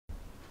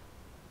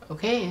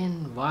Okay,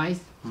 and why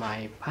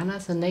my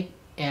Panasonic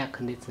air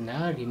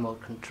conditioner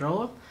remote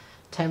control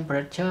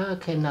temperature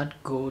cannot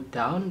go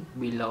down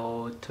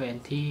below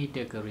 20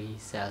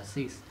 degrees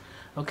Celsius?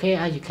 Okay,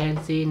 as you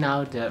can see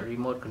now, the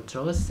remote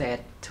control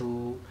set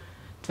to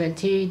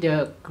 20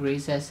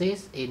 degrees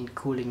Celsius in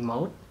cooling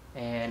mode,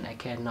 and I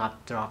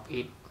cannot drop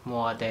it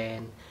more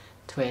than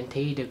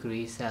 20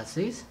 degrees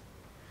Celsius.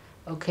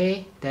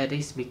 Okay, that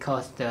is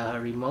because the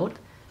remote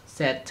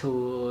set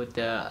to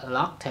the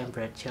lock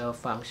temperature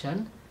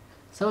function.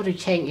 So to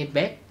change it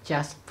back,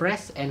 just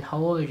press and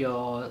hold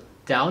your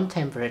down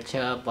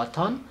temperature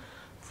button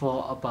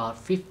for about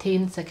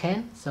 15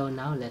 seconds. So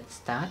now let's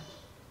start.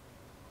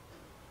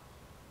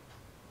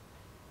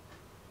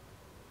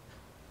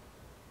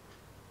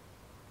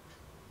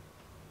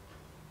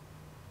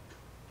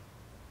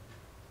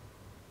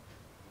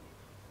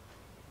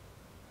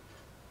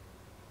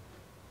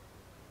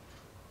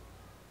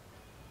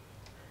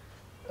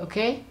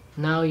 Okay,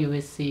 now you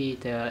will see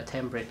the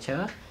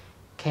temperature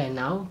can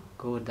now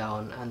go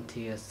down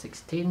until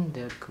 16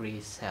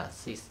 degrees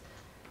Celsius.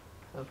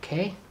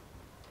 Okay,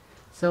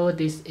 so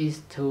this is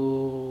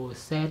to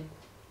set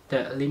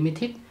the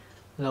limited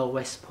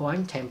lowest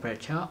point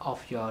temperature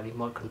of your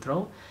remote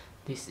control.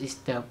 This is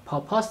the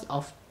purpose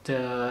of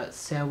the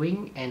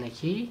saving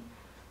energy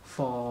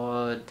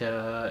for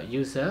the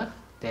user,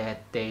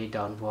 that they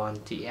don't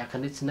want the air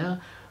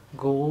conditioner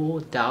go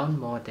down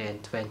more than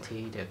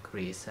 20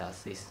 degrees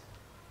Celsius.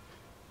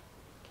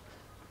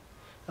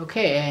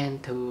 Okay,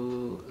 and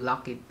to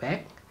lock it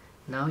back,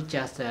 now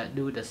just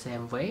do the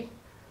same way.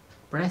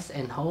 Press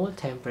and hold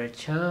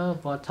temperature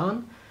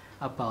button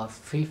about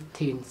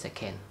 15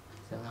 seconds.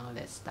 So now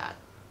let's start.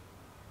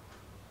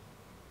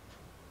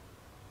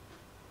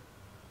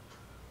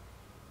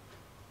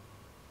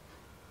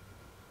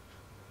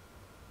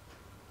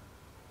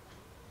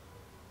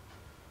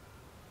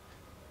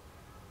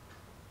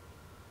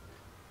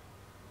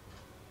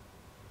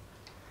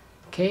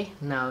 Okay,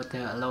 now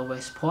the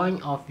lowest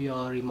point of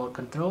your remote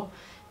control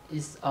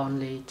is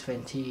only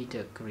 20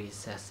 degrees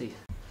Celsius.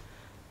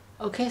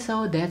 Okay,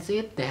 so that's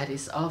it. That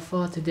is all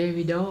for today's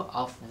video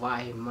of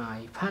why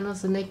my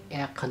Panasonic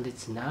air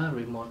conditioner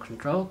remote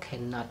control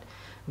cannot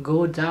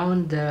go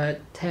down the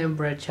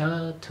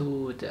temperature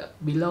to the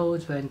below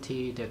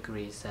 20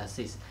 degrees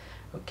Celsius.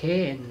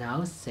 Okay, and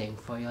now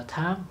thanks for your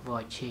time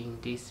watching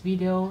this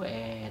video,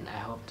 and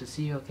I hope to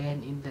see you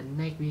again in the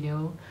next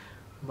video.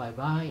 Bye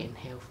bye and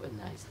have a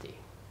nice day.